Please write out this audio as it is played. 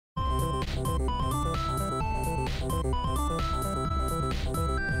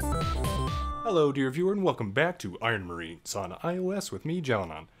Hello dear viewer and welcome back to Iron Marines on iOS with me,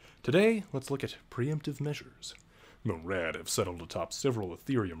 Jalanon. Today, let's look at preemptive measures. Rad have settled atop several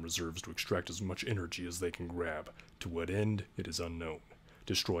Ethereum reserves to extract as much energy as they can grab. To what end, it is unknown.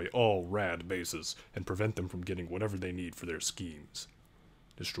 Destroy all Rad bases and prevent them from getting whatever they need for their schemes.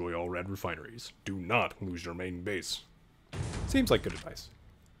 Destroy all Rad refineries. Do not lose your main base. Seems like good advice.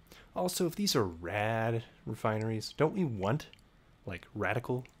 Also, if these are Rad refineries, don't we want, like,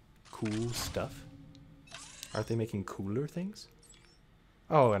 radical cool stuff? Aren't they making cooler things?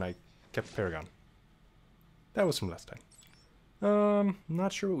 Oh, and I kept Paragon. That was from last time.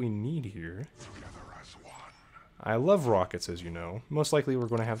 Not sure what we need here. I love rockets, as you know. Most likely we're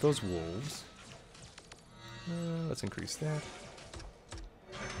going to have those wolves. Let's increase that.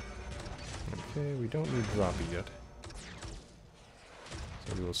 Okay, we don't need droppy yet.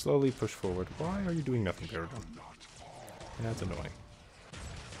 So we will slowly push forward. Why are you doing nothing, Paragon? That's annoying.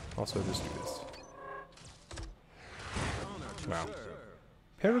 Also, just do this. Wow.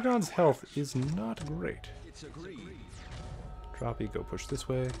 Paragon's health is not great. Droppy, go push this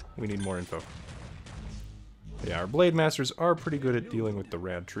way. We need more info. Yeah, our Blade Masters are pretty good at dealing with the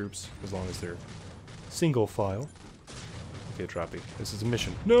Rad troops, as long as they're single file. Okay, Droppy, this is a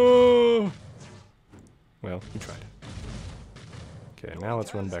mission. No! Well, he tried. Okay, now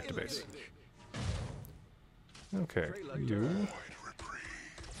let's run back to base. Okay, you...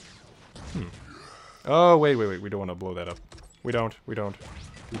 Oh, wait, we don't want to blow that up. We don't.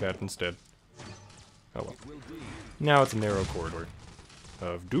 Do that instead. Oh well. Now it's a narrow corridor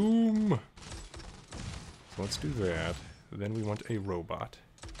of doom. So let's do that. Then we want a robot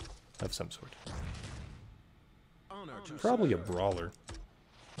of some sort. Probably a brawler.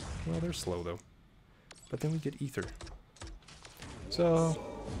 Well, they're slow though. But then we get ether. So,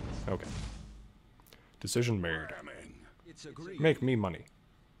 okay. Decision made. Make me money.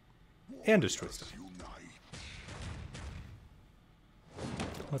 And destroy stuff.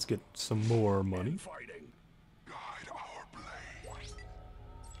 Let's get some more money.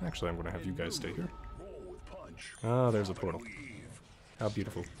 Actually, I'm going to have you guys stay here. Ah, there's a portal. How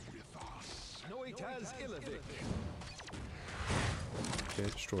beautiful. Okay,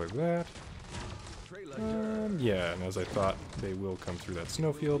 destroy that. Yeah, and as I thought, they will come through that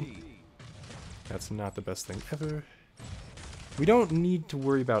snowfield. That's not the best thing ever. We don't need to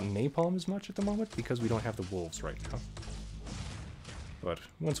worry about napalm as much at the moment because we don't have the wolves right now. But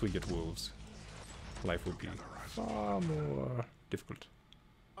once we get wolves, life will be far more difficult.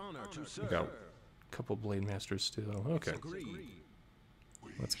 We got a couple Blade Masters still. Okay.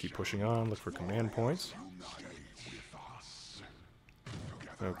 Let's keep pushing on, look for command points.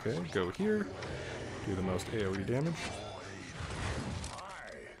 Okay, go here. Do the most AoE damage.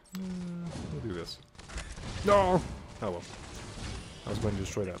 We'll do this. No! Oh well. I was going to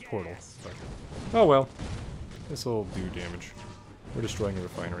destroy that portal, but... Oh well. This'll do damage. We're destroying a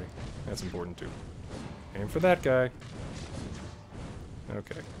refinery. That's important too. Aim for that guy.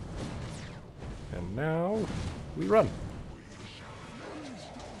 Okay. And now... we run.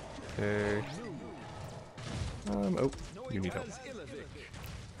 Okay. Oh, you need help.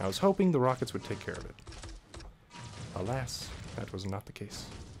 I was hoping the rockets would take care of it. Alas, that was not the case.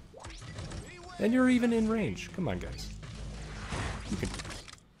 And you're even in range. Come on, guys. You can do this.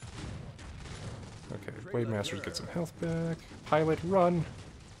 Okay, Blade Masters get some health back. Pilot, run!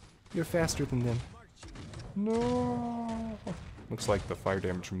 You're faster than them. No! Looks like the fire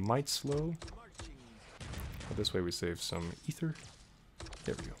damage might slow. But this way we save some ether.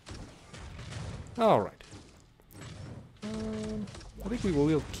 There we go. Alright. I think we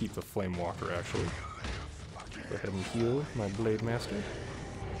will keep the Flame Walker, actually. Go ahead and heal my Blade Master.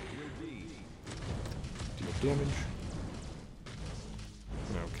 Deal damage.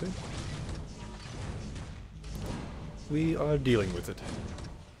 Okay. We are dealing with it.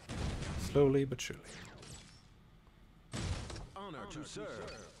 Slowly but surely.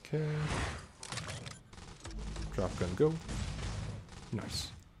 Okay. Drop gun go.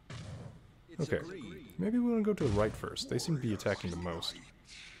 Nice. Okay. Maybe we want to go to the right first. They seem to be attacking the most.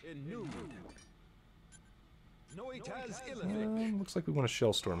 Looks like we want a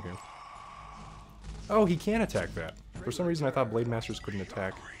shell storm here. Oh, he can attack that. For some reason I thought Blade Masters couldn't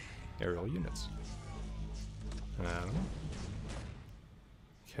attack aerial units. I don't know.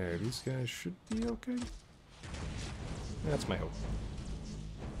 Okay, these guys should be okay. That's my hope.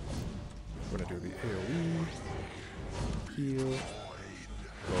 I'm gonna do the AoE. Heal.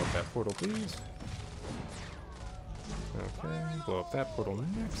 Blow up that portal, please. Okay, blow up that portal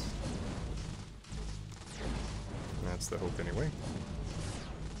next. That's the hope anyway.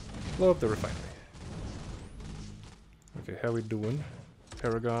 Blow up the refinery. Okay, how we doing?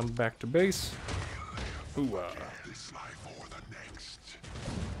 Paragon back to base. Ooh,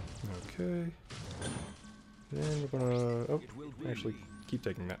 okay. Then we're gonna... Oh, actually, keep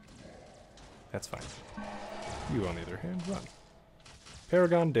taking that. That's fine. You, on the other hand, run.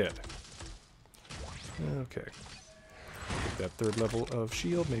 Paragon dead. Okay. Get that third level of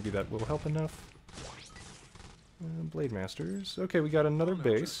shield. Maybe that will help enough. Blade Masters. Okay, we got another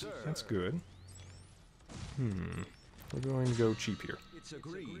base. That's good. We're going to go cheap here.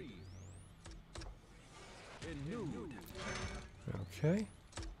 Okay.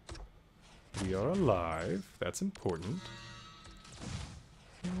 We are alive. That's important.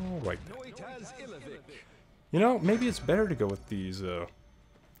 Alright. You know, maybe it's better to go with these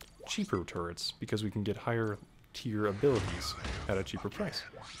cheaper turrets, because we can get higher tier abilities at a cheaper price.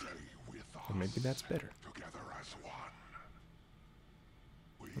 And maybe that's better.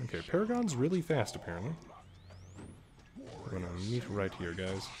 Okay, Paragon's really fast, apparently. We're gonna meet right here,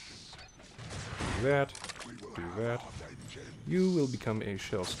 guys. Do that. Do that. You will become a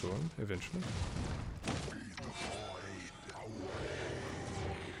Shellstorm, eventually.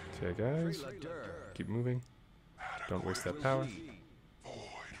 Okay, guys. Keep moving. Don't waste that power.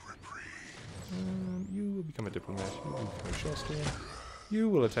 You will become a Diplomat. You will become a Shellstorm. You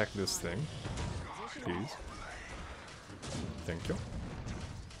will attack this thing. Please. Thank you.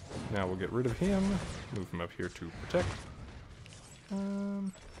 Now we'll get rid of him. Move him up here to protect.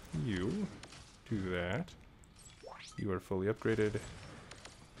 You do that. You are fully upgraded.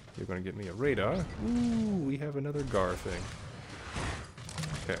 You're going to get me a radar. Ooh, we have another Yga'r thing.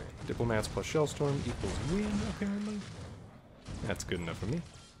 Okay, Diplomats plus Shellstorm equals win, apparently. That's good enough for me.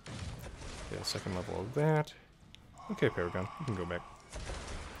 Yeah, second level of that. Okay, Paragon, you can go back.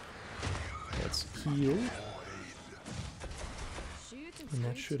 Let's heal. And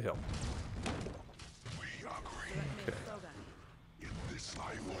that should help. Okay.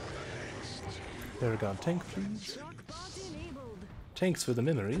 Paragon tank, please. Tanks for the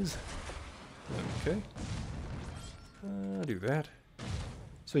memories. Okay. Do that.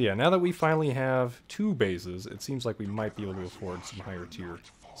 So yeah, now that we finally have 2 bases, it seems like we might be able to afford some higher tier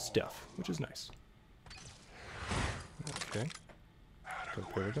stuff, which is nice. Okay. Go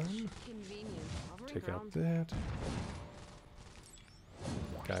Paragon. Take out that.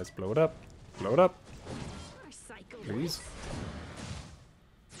 Guys, blow it up. Blow it up. Please.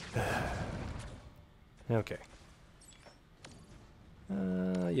 Okay.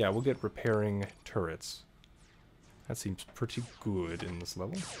 Yeah, we'll get repairing turrets. That seems pretty good in this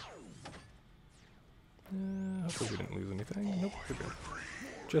level. Hopefully we didn't lose anything. Nope, we're good.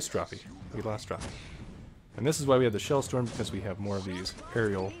 Just Droppy. We lost Droppy. And this is why we have the Shellstorm, because we have more of these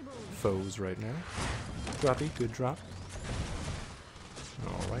aerial foes right now. Droppy, good drop.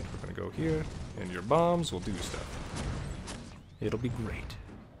 Alright, we're gonna go here, and your bombs will do stuff. It'll be great.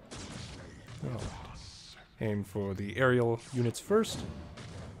 Alright. Aim for the aerial units first.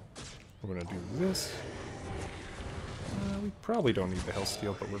 We're gonna do this. We probably don't need the Hell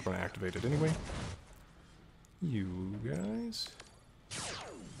Steel, but we're gonna activate it anyway. You guys.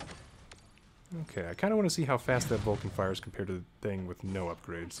 Okay, I kinda wanna see how fast that Vulcan fires compared to the thing with no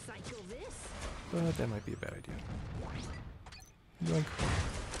upgrades. But that might be a bad idea. Yoink.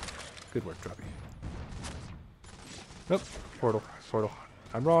 Good work, Droppy. Nope. Portal. Portal.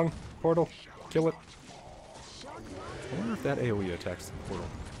 I'm wrong. Portal. Kill it. I wonder if that AoE attacks the portal.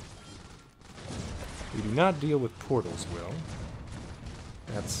 We do not deal with portals well.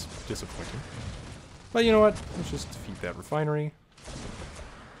 That's disappointing. But you know what? Let's just defeat that refinery.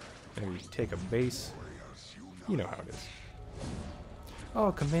 And we take a base. You know how it is.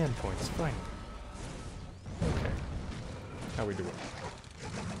 Oh, command points. Fine. Okay. How we doing?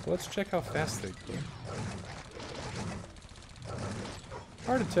 So let's check how fast they go.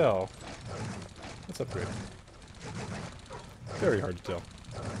 Hard to tell. Let's upgrade. Very hard to tell.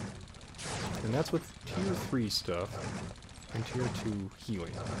 And that's with tier 3 stuff and tier 2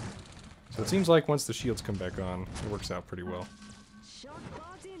 healing. So it seems like once the shields come back on, it works out pretty well.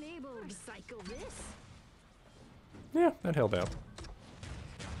 Yeah, that held out.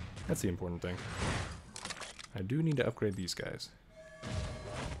 That's the important thing. I do need to upgrade these guys.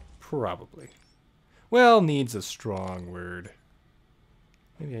 Probably. Well, needs a strong word.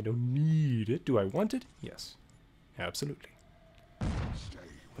 Maybe I don't need it. Do I want it? Yes. Absolutely.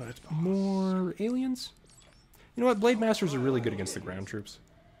 But more aliens? You know what? Blade Masters are really good against the ground troops.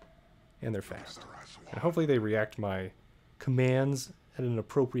 And they're fast. And hopefully they react my commands at an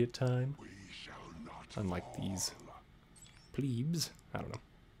appropriate time. Unlike these plebes. I don't know.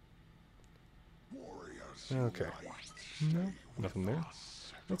 Okay. No, nothing there.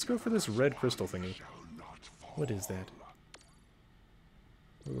 Let's go for this red crystal thingy. What is that?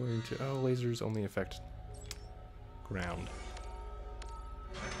 We're going to... Oh, lasers only affect ground.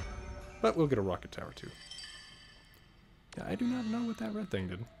 But we'll get a rocket tower, too. Yeah, I do not know what that red thing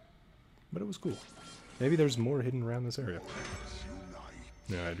did. But it was cool. Maybe there's more hidden around this area.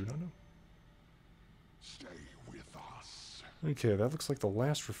 Yeah, I do not know. Okay, that looks like the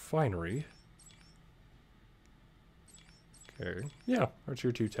last refinery. Okay. Yeah, our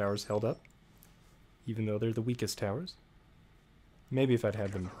tier 2 towers held up. Even though they're the weakest towers. Maybe if I'd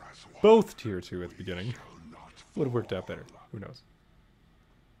had them both tier 2 at the beginning, would have worked out better. Who knows?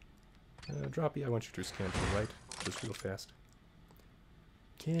 Droppy, I want you to scan to the right, just real fast.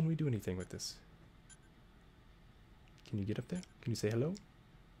 Can we do anything with this? Can you get up there? Can you say hello?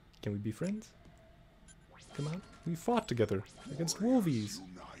 Can we be friends? Come on. We fought together against Wolvies.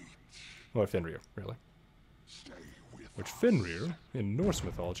 Oh, Fenga'r, really. Which Fenga'r, in Norse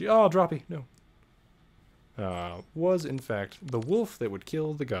mythology... Oh, Droppy, no. Was, in fact, the wolf that would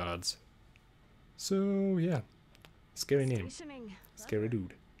kill the gods. So, yeah. Scary name. Scary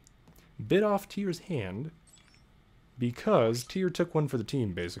dude. Bit off Tyr's hand because Tyr took one for the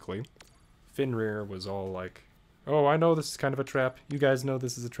team, basically. Fenga'r was all like, oh, I know this is kind of a trap. You guys know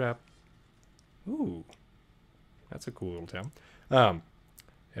this is a trap. Ooh. That's a cool little town.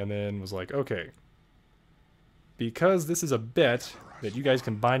 And then was like, okay. Because this is a bet that you guys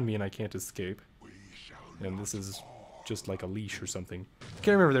can bind me and I can't escape. And this is just like a leash or something. I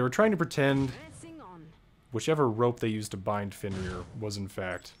can't remember. They were trying to pretend whichever rope they used to bind Fenga'r was in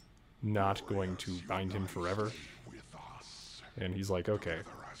fact not going to bind him forever. And he's like, okay,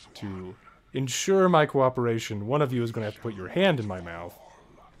 to ensure my cooperation, one of you is going to have to put your hand in my mouth.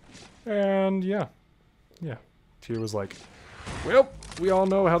 And yeah. Yeah. Tyr was like, well, we all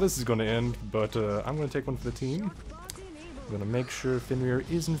know how this is going to end, but I'm going to take one for the team. I'm going to make sure Fenga'r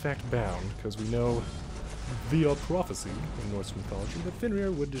is in fact bound, because we know via prophecy in Norse mythology that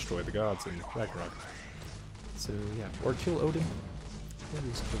Fenga'r would destroy the gods in Ragnarok. So yeah, or kill Odin. Or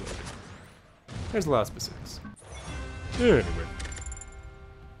just kill Odin. There's a lot of specifics. Anyway.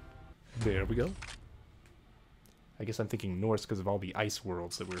 There we go. I guess I'm thinking Norse because of all the ice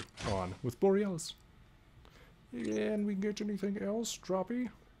worlds that we're on with Borealis. Can we get anything else, Droppy?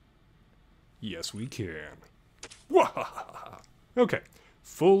 Yes, we can. Okay.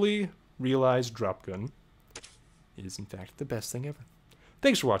 Fully realized drop gun is in fact the best thing ever.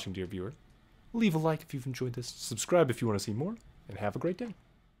 Thanks for watching, dear viewer. Leave a like if you've enjoyed this, subscribe if you want to see more, and have a great day.